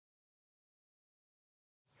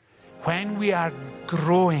when we are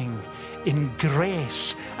growing in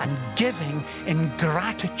grace and giving in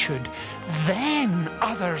gratitude, then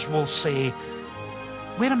others will say,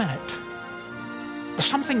 wait a minute, there's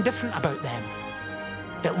something different about them.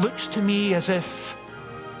 It looks to me as if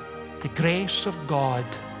the grace of God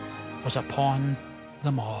was upon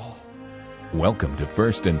them all. Welcome to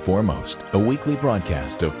First and Foremost, a weekly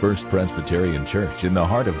broadcast of First Presbyterian Church in the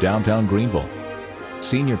heart of downtown Greenville.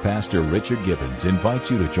 Senior Pastor Richard Gibbons invites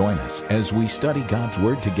you to join us as we study God's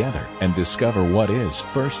Word together and discover what is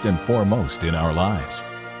first and foremost in our lives.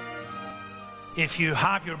 If you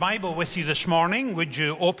have your Bible with you this morning, would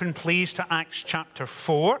you open please to Acts chapter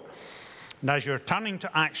 4? And as you're turning to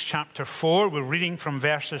Acts chapter 4, we're reading from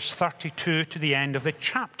verses 32 to the end of the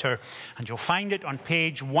chapter. And you'll find it on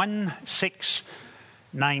page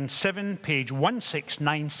 1697, page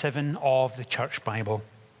 1697 of the Church Bible.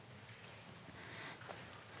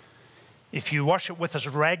 If you worship with us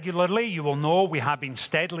regularly, you will know we have been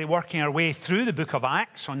steadily working our way through the book of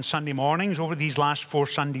Acts on Sunday mornings over these last 4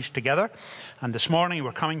 Sundays together. And this morning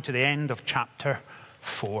we're coming to the end of chapter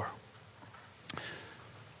 4.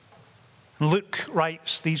 Luke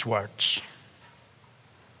writes these words: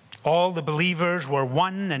 all the believers were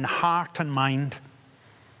one in heart and mind.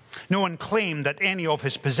 No one claimed that any of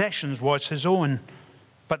his possessions was his own,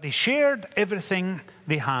 but they shared everything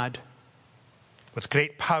they had. With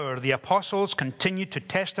great power, the apostles continued to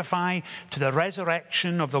testify to the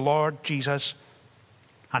resurrection of the Lord Jesus,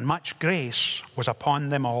 and much grace was upon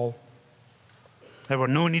them all. There were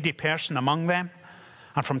no needy person among them,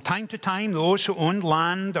 and from time to time those who owned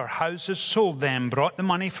land or houses sold them, brought the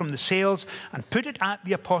money from the sales, and put it at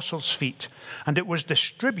the apostles' feet, and it was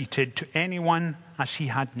distributed to anyone as he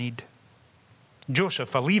had need.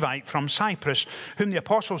 Joseph, a Levite from Cyprus, whom the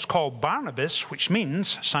apostles called Barnabas, which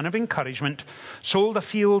means son of encouragement, sold a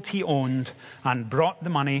field he owned and brought the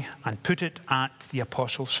money and put it at the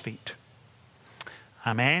apostles' feet.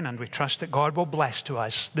 Amen. And we trust that God will bless to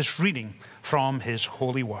us this reading from his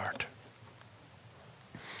holy word.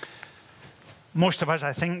 Most of us,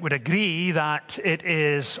 I think, would agree that it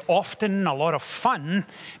is often a lot of fun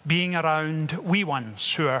being around wee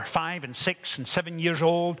ones who are 5 and 6 and 7 years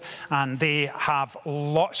old, and they have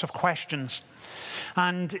lots of questions.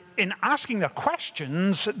 And in asking their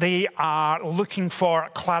questions, they are looking for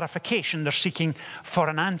clarification. They're seeking for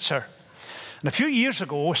an answer. And a few years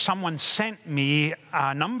ago, someone sent me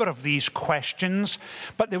a number of these questions,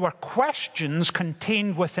 but they were questions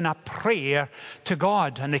contained within a prayer to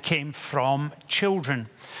God, and they came from children.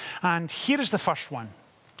 And here is the first one.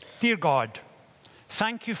 Dear God,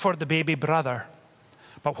 thank you for the baby brother,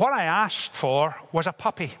 but what I asked for was a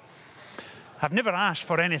puppy. I've never asked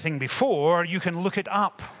for anything before. You can look it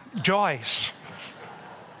up. Joyce.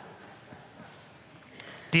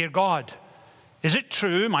 Dear God, is it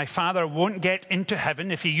true my father won't get into heaven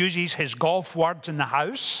if he uses his golf words in the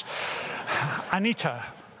house? Anita,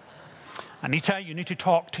 you need to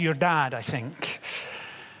talk to your dad, I think.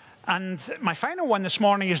 And my final one this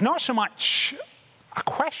morning is not so much a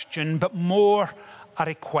question, but more a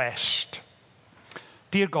request.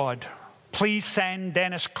 Dear God, please send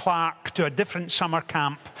Dennis Clark to a different summer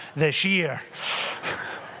camp this year.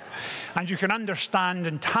 And you can understand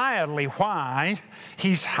entirely why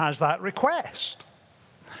he has that request.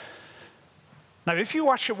 Now, if you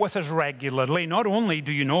worship with us regularly, not only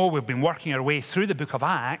do you know we've been working our way through the book of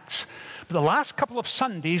Acts, but the last couple of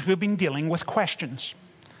Sundays we've been dealing with questions.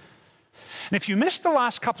 And if you missed the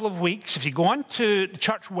last couple of weeks, if you go onto the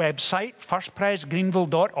church website,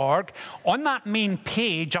 firstpresgreenville.org, on that main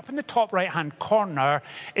page, up in the top right-hand corner,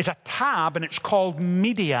 is a tab, and it's called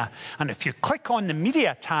Media. And if you click on the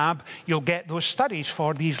Media tab, you'll get those studies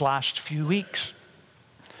for these last few weeks.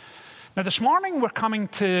 Now, this morning, we're coming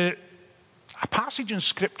to a passage in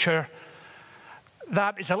Scripture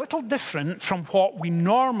that is a little different from what we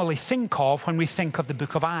normally think of when we think of the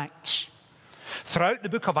book of Acts. Throughout the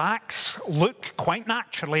book of Acts, Luke, quite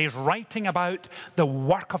naturally, is writing about the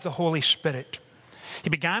work of the Holy Spirit. He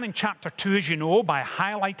began in chapter 2, as you know, by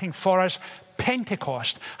highlighting for us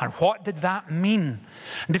Pentecost. And what did that mean?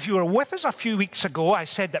 And if you were with us a few weeks ago, I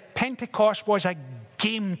said that Pentecost was a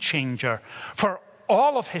game changer for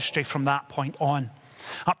all of history from that point on.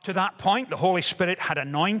 Up to that point, the Holy Spirit had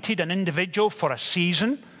anointed an individual for a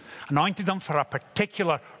season, anointed them for a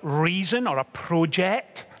particular reason or a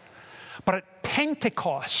project. But at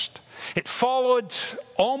Pentecost, it followed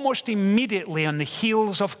almost immediately on the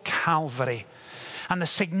heels of Calvary. And the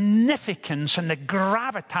significance and the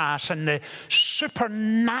gravitas and the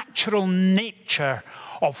supernatural nature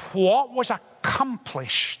of what was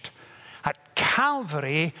accomplished at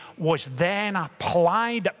Calvary was then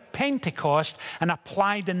applied at Pentecost and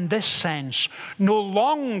applied in this sense. No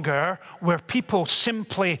longer were people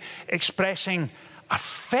simply expressing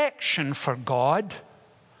affection for God,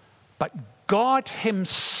 but God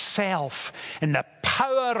himself, in the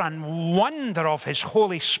power and wonder of his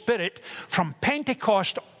Holy Spirit, from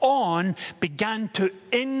Pentecost on, began to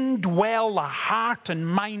indwell the heart and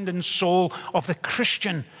mind and soul of the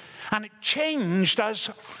Christian. And it changed us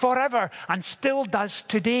forever and still does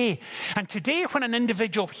today. And today, when an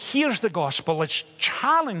individual hears the gospel, is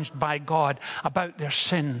challenged by God about their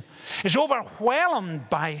sin, is overwhelmed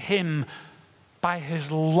by him, by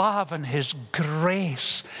his love and his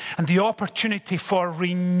grace, and the opportunity for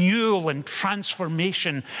renewal and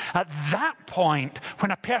transformation. At that point, when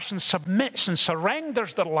a person submits and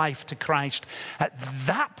surrenders their life to Christ, at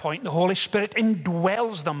that point the Holy Spirit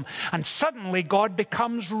indwells them, and suddenly God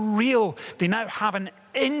becomes real. They now have an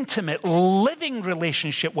intimate, living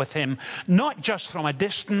relationship with him, not just from a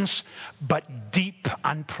distance, but deep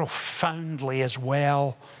and profoundly as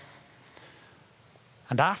well.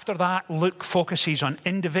 And after that, Luke focuses on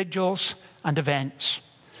individuals and events.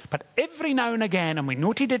 But every now and again, and we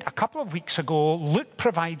noted it a couple of weeks ago, Luke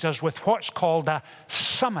provides us with what's called a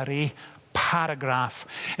summary paragraph.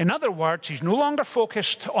 In other words, he's no longer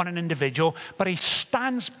focused on an individual, but he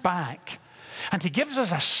stands back and he gives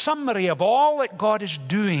us a summary of all that God is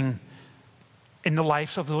doing in the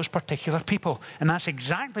lives of those particular people. And that's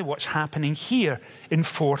exactly what's happening here in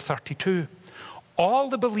 4:32. All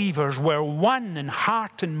the believers were one in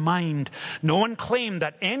heart and mind. No one claimed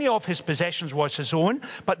that any of his possessions was his own,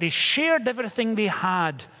 but they shared everything they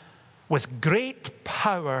had. With great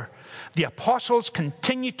power, the apostles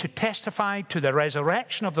continued to testify to the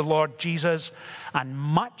resurrection of the Lord Jesus, and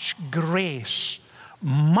much grace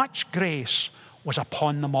was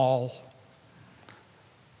upon them all.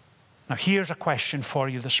 Now, here's a question for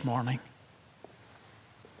you this morning.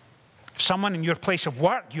 If someone in your place of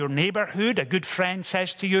work, your neighborhood, a good friend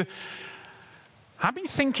says to you, I've been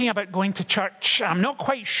thinking about going to church. I'm not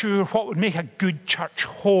quite sure what would make a good church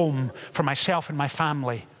home for myself and my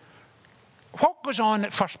family. What goes on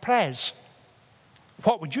at First Pres?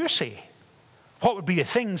 What would you say? What would be the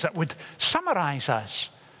things that would summarize us?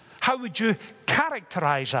 How would you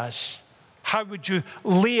characterize us? How would you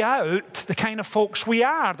lay out the kind of folks we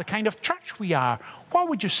are, the kind of church we are? What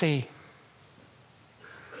would you say?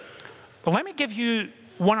 Well, let me give you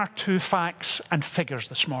one or two facts and figures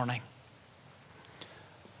this morning.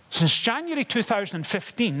 Since January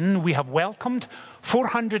 2015, we have welcomed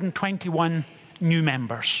 421 new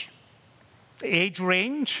members. The age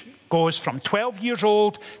range goes from 12 years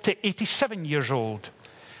old to 87 years old.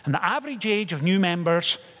 And the average age of new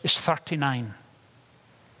members is 39.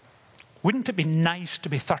 Wouldn't it be nice to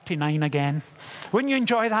be 39 again? Wouldn't you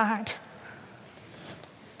enjoy that?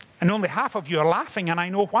 And only half of you are laughing, and I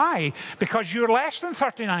know why. Because you're less than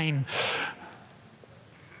 39.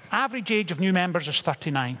 Average age of new members is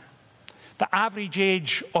 39. The average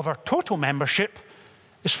age of our total membership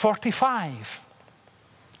is 45.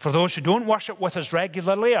 For those who don't worship with us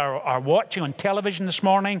regularly or are watching on television this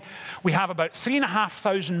morning, we have about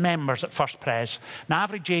 3,500 members at First Pres. The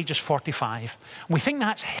average age is 45. We think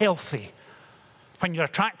that's healthy. When you're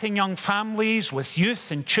attracting young families with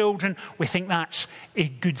youth and children, we think that's a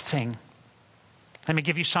good thing. Let me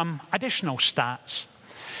give you some additional stats.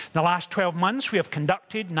 In the last 12 months, we have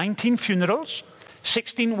conducted 19 funerals,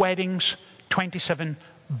 16 weddings, 27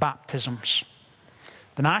 baptisms.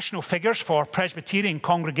 The national figures for Presbyterian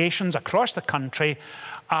congregations across the country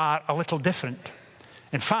are a little different.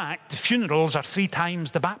 In fact, the funerals are 3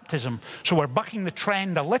 times the baptism. So we're bucking the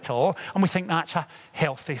trend a little, and we think that's a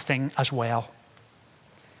healthy thing as well.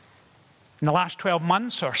 In the last 12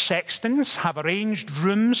 months, our sextons have arranged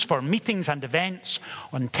rooms for meetings and events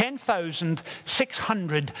on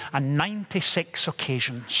 10,696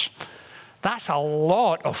 occasions. That's a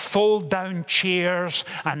lot of fold-down chairs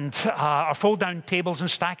and fold-down tables and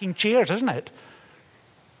stacking chairs, isn't it?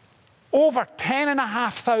 Over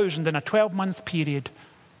 10,500 in a 12-month period.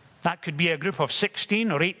 That could be a group of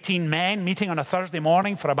 16 or 18 men meeting on a Thursday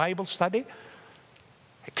morning for a Bible study.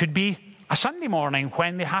 It could be a Sunday morning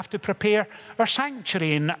when they have to prepare our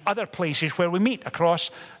sanctuary and other places where we meet across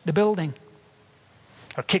the building.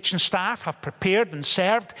 Our kitchen staff have prepared and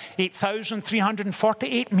served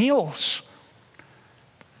 8,348 meals.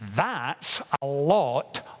 That's a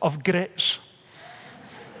lot of grits.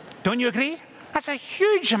 Don't you agree? That's a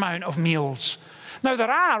huge amount of meals. Now, there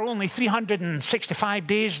are only 365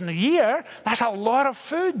 days in the year. That's a lot of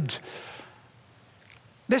food.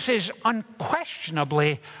 This is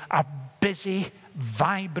unquestionably a busy,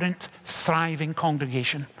 vibrant, thriving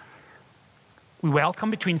congregation. We welcome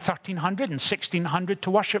between 1,300 and 1,600 to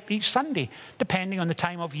worship each Sunday, depending on the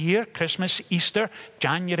time of year. Christmas, Easter,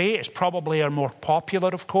 January is probably our more popular,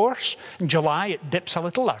 of course. In July, it dips a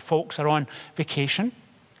little. Our folks are on vacation.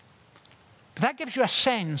 But that gives you a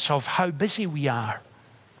sense of how busy we are.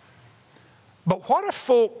 But what if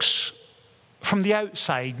folks from the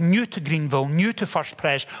outside, new to Greenville, new to First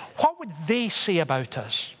Pres, what would they say about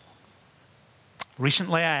us?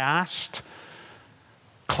 Recently, I asked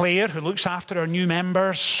Claire, who looks after our new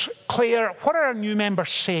members, Claire, what are our new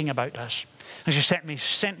members saying about us? And she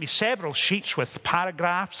sent me several sheets with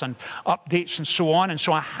paragraphs and updates and so on. And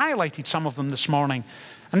so I highlighted some of them this morning.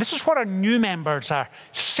 And this is what our new members are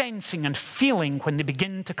sensing and feeling when they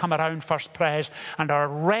begin to come around First Pres and are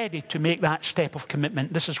ready to make that step of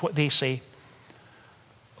commitment. This is what they say.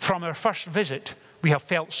 From our first visit, we have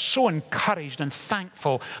felt so encouraged and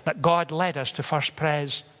thankful that God led us to First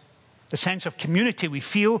Pres. The sense of community we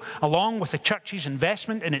feel, along with the church's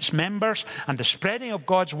investment in its members and the spreading of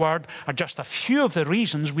God's word, are just a few of the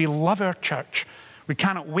reasons we love our church. We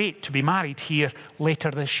cannot wait to be married here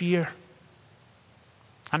later this year.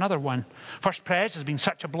 Another one. First Pres has been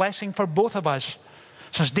such a blessing for both of us.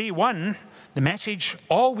 Since day one, the message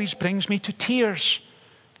always brings me to tears.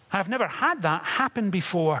 I've never had that happen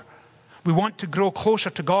before. We want to grow closer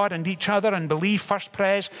to God and each other and believe First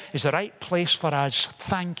Pres is the right place for us.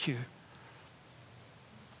 Thank you.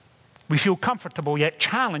 We feel comfortable yet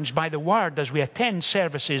challenged by the word as we attend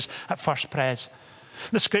services at First Pres.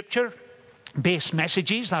 The scripture-based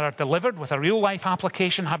messages that are delivered with a real-life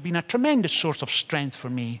application have been a tremendous source of strength for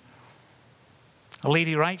me. A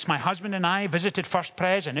lady writes, my husband and I visited First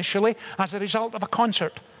Pres initially as a result of a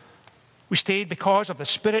concert. We stayed because of the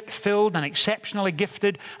spirit-filled and exceptionally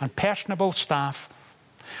gifted and personable staff.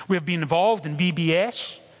 We have been involved in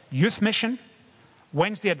BBS, Youth Mission,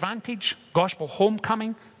 Wednesday Advantage, Gospel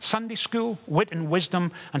Homecoming, Sunday School, Wit and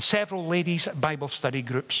Wisdom, and several ladies' Bible study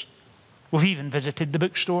groups. We've even visited the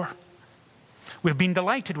bookstore. We've been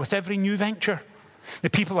delighted with every new venture. The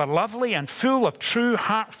people are lovely and full of true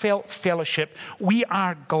heartfelt fellowship. We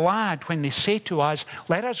are glad when they say to us,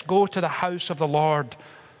 let us go to the house of the Lord.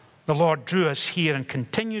 The Lord drew us here and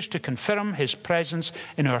continues to confirm his presence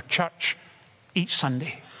in our church each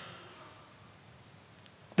Sunday.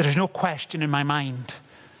 There is no question in my mind.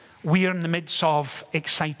 We are in the midst of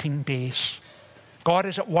exciting days. God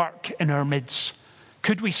is at work in our midst.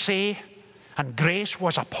 Could we say, and grace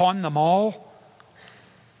was upon them all?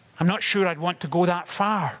 I'm not sure I'd want to go that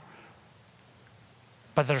far.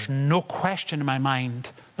 But there's no question in my mind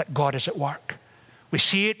that God is at work. We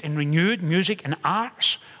see it in renewed music and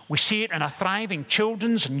arts. We see it in a thriving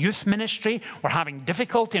children's and youth ministry. We're having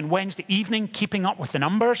difficulty on Wednesday evening keeping up with the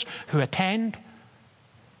numbers who attend.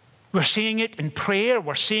 We're seeing it in prayer.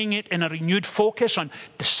 We're seeing it in a renewed focus on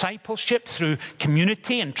discipleship through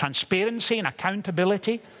community and transparency and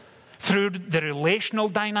accountability, through the relational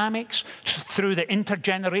dynamics, through the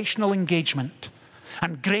intergenerational engagement.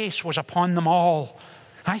 And grace was upon them all.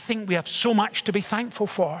 I think we have so much to be thankful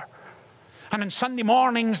for. And on Sunday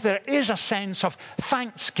mornings, there is a sense of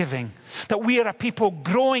thanksgiving, that we are a people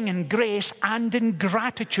growing in grace and in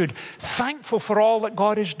gratitude, thankful for all that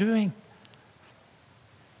God is doing.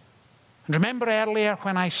 And remember earlier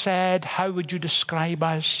when I said, how would you describe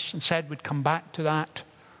us? And said we'd come back to that.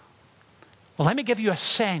 Well, let me give you a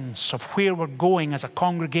sense of where we're going as a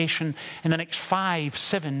congregation in the next 5,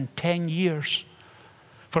 7, 10 years.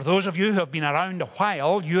 For those of you who have been around a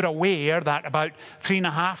while, you're aware that about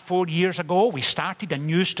 3.5, 4 years ago, we started a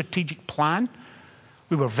new strategic plan.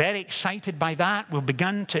 We were very excited by that. We've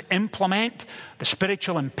begun to implement the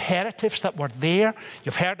spiritual imperatives that were there.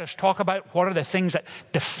 You've heard us talk about what are the things that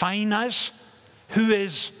define us, who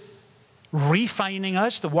is refining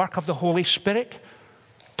us, the work of the Holy Spirit,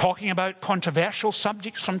 talking about controversial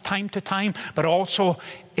subjects from time to time, but also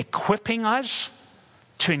equipping us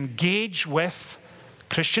to engage with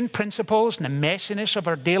Christian principles and the messiness of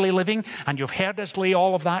our daily living. And you've heard us lay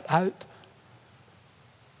all of that out.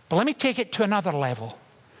 But let me take it to another level.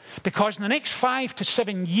 Because in the next 5 to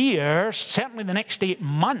 7 years, certainly the next 8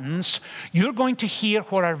 months, you're going to hear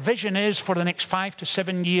what our vision is for the next 5 to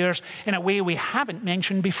 7 years in a way we haven't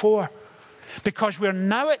mentioned before. Because we're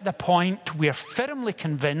now at the point, we're firmly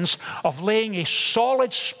convinced of laying a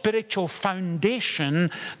solid spiritual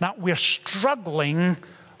foundation that we're struggling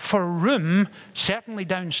for room, certainly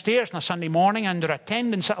downstairs on a Sunday morning, and our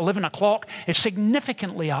attendance at 11 o'clock is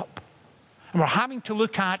significantly up. And we're having to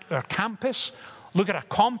look at our campus, look at a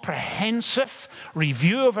comprehensive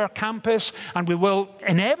review of our campus, and we will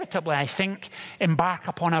inevitably, I think, embark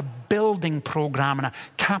upon a building program and a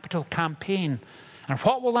capital campaign. And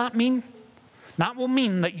what will that mean? That will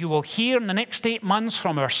mean that you will hear in the next 8 months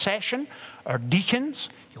from our session, our deacons,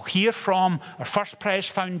 you'll hear from our First Pres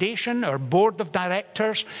Foundation, our board of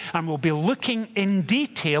directors, and we'll be looking in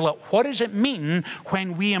detail at what does it mean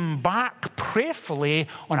when we embark prayerfully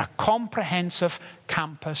on a comprehensive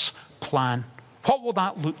campus plan. What will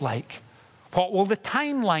that look like? What will the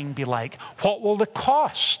timeline be like? What will the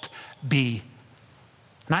cost be?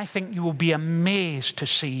 And I think you will be amazed to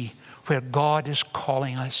see where God is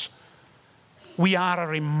calling us. We are a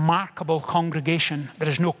remarkable congregation. There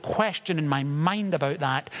is no question in my mind about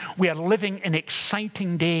that. We are living in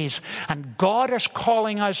exciting days. And God is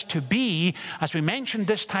calling us to be, as we mentioned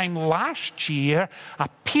this time last year, a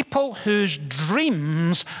people whose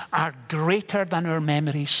dreams are greater than our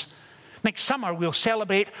memories. Next summer, we'll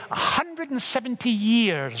celebrate 170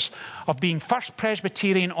 years of being First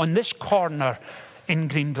Presbyterian on this corner in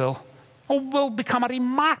Greenville. It will become a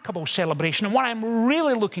remarkable celebration and one I'm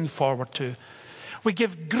really looking forward to. We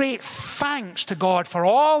give great thanks to God for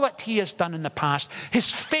all that He has done in the past.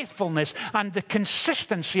 His faithfulness and the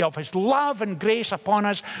consistency of His love and grace upon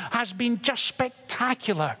us has been just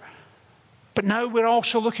spectacular. But now we're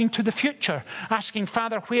also looking to the future, asking,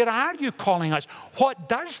 Father, where are you calling us? What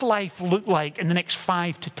does life look like in the next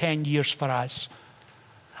 5 to 10 years for us?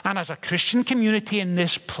 And as a Christian community in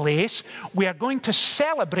this place, we are going to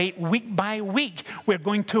celebrate week by week. We're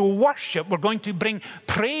going to worship. We're going to bring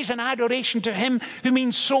praise and adoration to Him who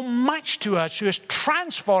means so much to us, who has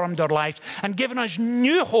transformed our lives and given us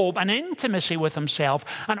new hope and intimacy with Himself.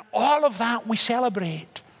 And all of that we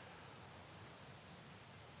celebrate.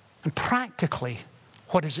 And practically,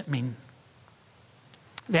 what does it mean?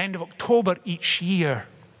 At the end of October each year,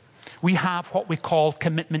 we have what we call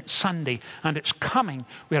Commitment Sunday, and it's coming.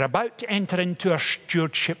 We're about to enter into our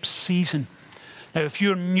stewardship season. Now, if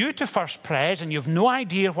you're new to First Pres and you have no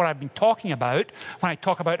idea what I've been talking about when I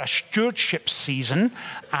talk about a stewardship season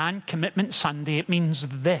and Commitment Sunday, it means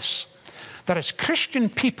this: that as Christian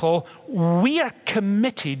people, we are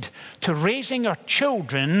committed to raising our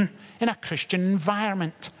children in a Christian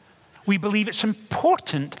environment. We believe it's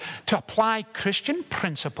important to apply Christian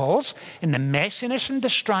principles in the messiness and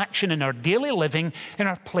distraction in our daily living, in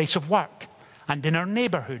our place of work, and in our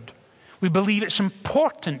neighborhood. We believe it's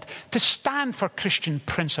important to stand for Christian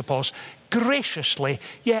principles graciously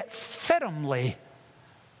yet firmly,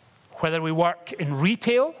 whether we work in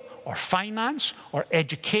retail or finance or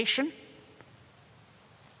education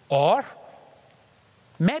or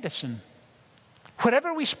medicine.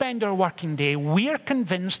 Wherever we spend our working day, we are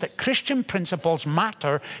convinced that Christian principles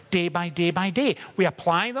matter day by day by day. We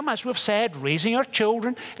apply them, as we've said, raising our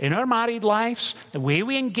children, in our married lives, the way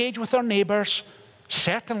we engage with our neighbours,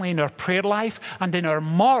 certainly in our prayer life, and in our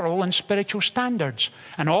moral and spiritual standards.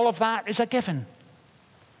 And all of that is a given.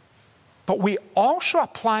 But we also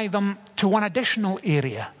apply them to one additional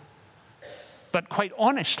area that, quite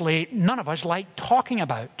honestly, none of us like talking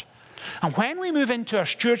about. And when we move into our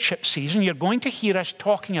stewardship season, you're going to hear us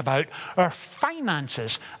talking about our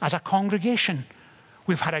finances as a congregation.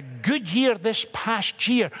 We've had a good year this past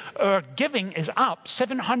year. Our giving is up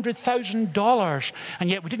 $700,000. And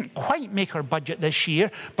yet we didn't quite make our budget this year,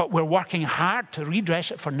 but we're working hard to redress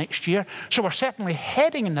it for next year. So we're certainly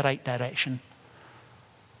heading in the right direction.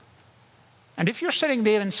 And if you're sitting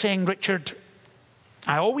there and saying, Richard,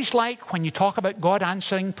 I always like when you talk about God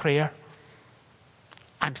answering prayer.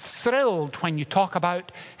 I'm thrilled when you talk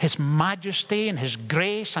about His majesty and His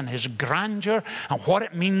grace and His grandeur and what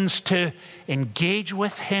it means to engage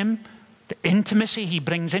with Him, the intimacy He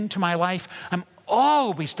brings into my life. I'm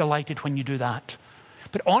always delighted when you do that.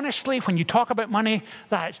 But honestly, when you talk about money,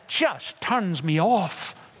 that just turns me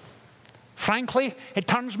off. Frankly, it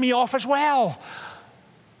turns me off as well.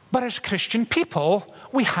 But as Christian people,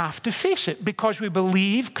 we have to face it because we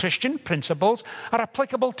believe Christian principles are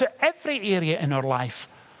applicable to every area in our life.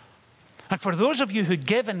 And for those of you who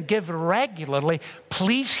give and give regularly,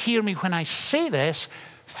 please hear me when I say this.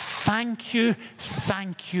 Thank you,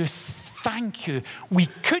 thank you, thank you. We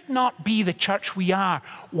could not be the church we are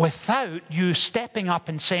without you stepping up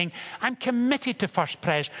and saying, I'm committed to First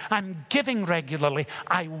Pres. I'm giving regularly.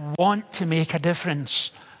 I want to make a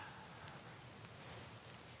difference.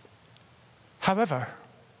 However,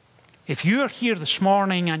 if you are here this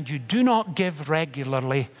morning and you do not give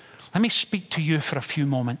regularly, let me speak to you for a few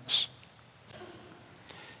moments.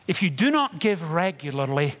 If you do not give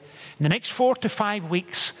regularly, in the next 4 to 5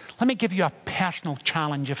 weeks, let me give you a personal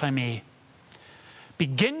challenge, if I may.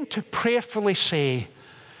 Begin to prayerfully say,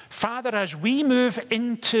 Father, as we move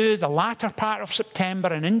into the latter part of September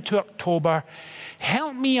and into October,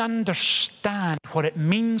 help me understand what it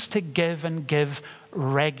means to give and give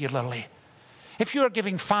regularly. If you're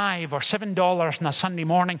giving $5 or $7 on a Sunday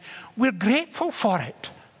morning, we're grateful for it.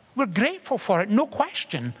 We're grateful for it, no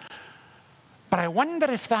question. But I wonder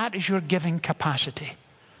if that is your giving capacity.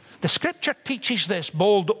 The Scripture teaches this,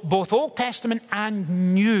 both Old Testament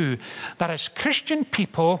and New, that as Christian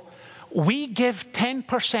people, we give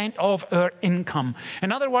 10% of our income.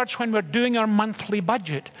 In other words, when we're doing our monthly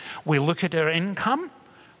budget, we look at our income,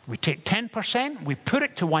 we take 10%, we put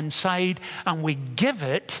it to one side, and we give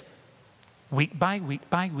it week by week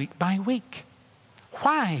by week by week.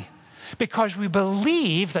 Why? Because we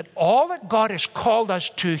believe that all that God has called us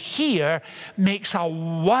to here makes a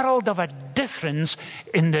world of a difference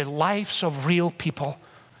in the lives of real people.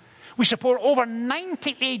 We support over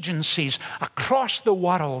 90 agencies across the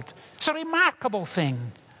world. It's a remarkable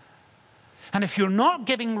thing. And if you're not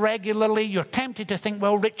giving regularly, you're tempted to think,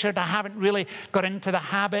 well, Richard, I haven't really got into the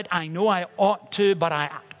habit. I know I ought to, but I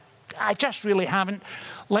just really haven't.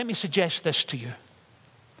 Let me suggest this to you.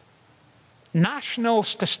 National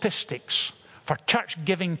statistics for church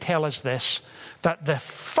giving tell us this, that the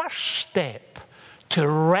first step to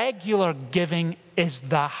regular giving is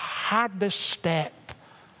the hardest step.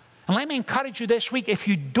 And let me encourage you this week, if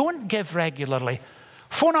you don't give regularly,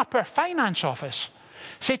 phone up our finance office.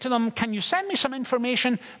 Say to them, can you send me some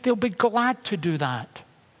information? They'll be glad to do that.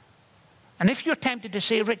 And if you're tempted to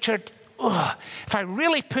say, Richard, if I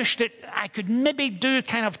really pushed it, I could maybe do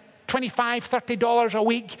kind of $25, $30 a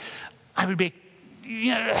week. I would be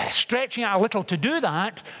stretching it a little to do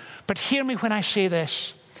that. But hear me when I say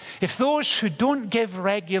this. If those who don't give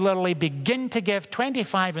regularly begin to give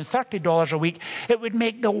 $25 and $30 a week, it would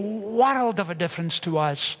make the world of a difference to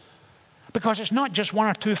us. Because it's not just one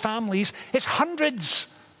or two families, it's hundreds.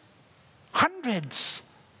 Hundreds.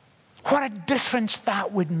 What a difference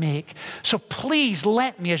that would make. So please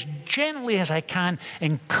let me, as gently as I can,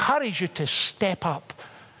 encourage you to step up.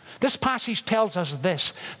 This passage tells us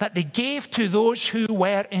this, that they gave to those who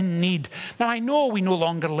were in need. Now, I know we no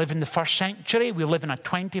longer live in the first century. We live in a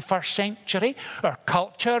 21st century. Our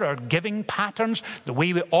culture, our giving patterns, the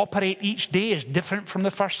way we operate each day is different from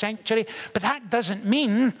the first century. But that doesn't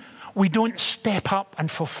mean we don't step up and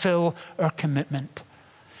fulfill our commitment.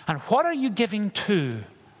 And what are you giving to?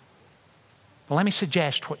 Well, let me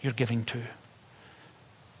suggest what you're giving to.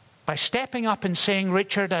 By stepping up and saying,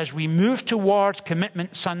 Richard, as we move towards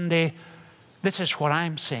Commitment Sunday, this is what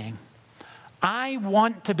I'm saying. I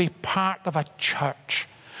want to be part of a church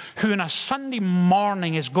who on a Sunday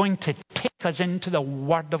morning is going to take us into the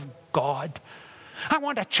Word of God. I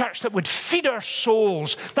want a church that would feed our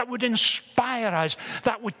souls, that would inspire us,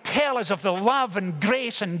 that would tell us of the love and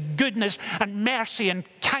grace and goodness and mercy and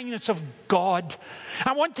kindness of God.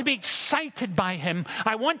 I want to be excited by Him.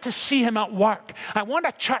 I want to see Him at work. I want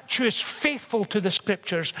a church who is faithful to the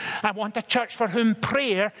Scriptures. I want a church for whom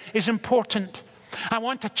prayer is important. I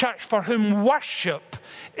want a church for whom worship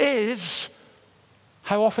is,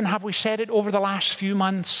 how often have we said it over the last few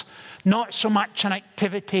months, not so much an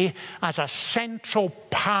activity as a central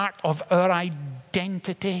part of our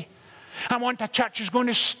identity. I want a church who's going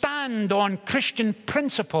to stand on Christian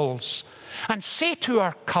principles and say to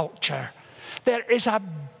our culture, there is a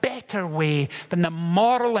better way than the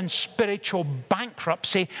moral and spiritual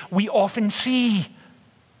bankruptcy we often see.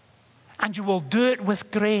 And you will do it with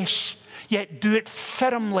grace, yet do it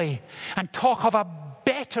firmly, and talk of a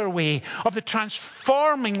better way, of the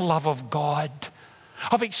transforming love of God,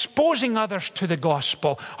 of exposing others to the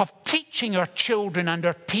gospel, of teaching our children and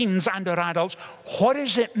our teens and our adults, what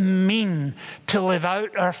does it mean to live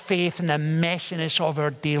out our faith in the messiness of our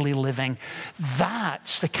daily living?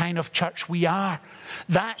 That's the kind of church we are.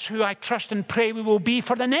 That's who I trust and pray we will be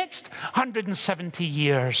for the next 170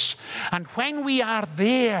 years. And when we are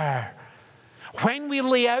there, when we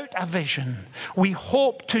lay out a vision, we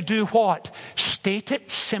hope to do what? State it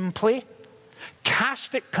simply,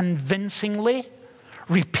 cast it convincingly,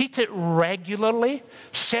 repeat it regularly,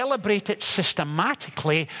 celebrate it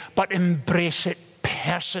systematically, but embrace it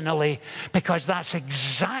personally, because that's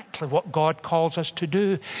exactly what God calls us to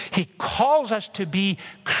do. He calls us to be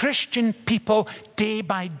Christian people day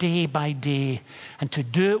by day by day, and to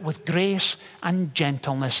do it with grace and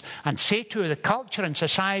gentleness, and say to the culture and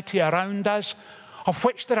society around us, of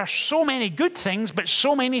which there are so many good things, but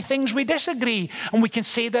so many things we disagree. And we can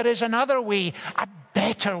say there is another way, a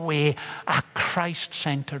better way, a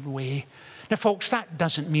Christ-centered way. Now, folks, that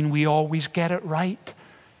doesn't mean we always get it right.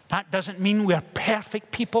 That doesn't mean we're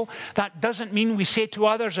perfect people. That doesn't mean we say to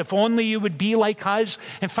others, if only you would be like us.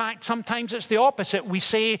 In fact, sometimes it's the opposite. We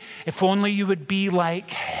say, if only you would be like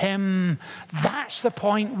Him. That's the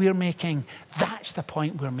point we're making. That's the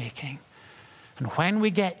point we're making. And when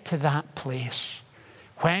we get to that place,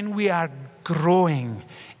 when we are growing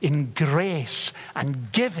in grace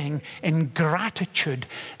and giving in gratitude,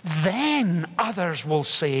 then others will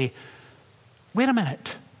say, wait a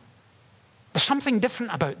minute, there's something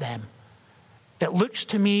different about them. It looks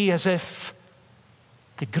to me as if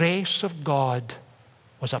the grace of God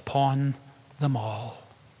was upon them all.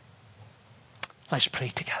 Let's pray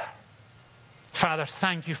together. Father,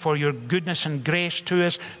 thank you for your goodness and grace to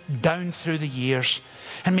us down through the years.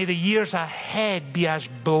 And may the years ahead be as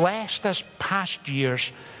blessed as past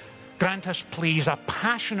years. Grant us, please, a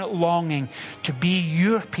passionate longing to be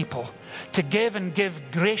your people, to give and give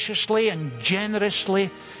graciously and generously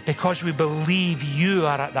because we believe you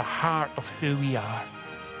are at the heart of who we are.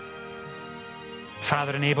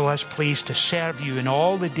 Father, enable us, please, to serve you in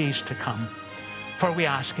all the days to come. For we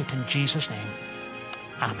ask it in Jesus' name.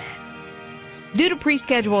 Amen. Due to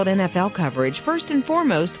pre-scheduled NFL coverage, First and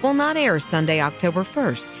Foremost will not air Sunday, October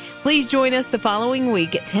 1st. Please join us the following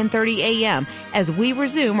week at 10:30 a.m. as we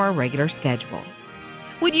resume our regular schedule.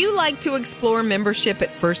 Would you like to explore membership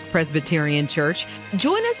at First Presbyterian Church?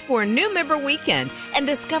 Join us for a new member weekend and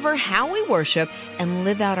discover how we worship and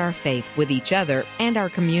live out our faith with each other and our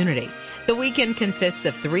community. The weekend consists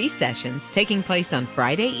of 3 sessions taking place on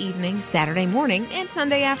Friday evening, Saturday morning, and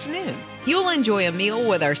Sunday afternoon. You'll enjoy a meal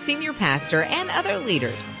with our senior pastor and other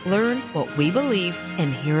leaders. Learn what we believe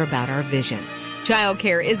and hear about our vision.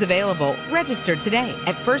 Childcare is available. Register today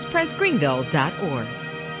at firstpresgreenville.org.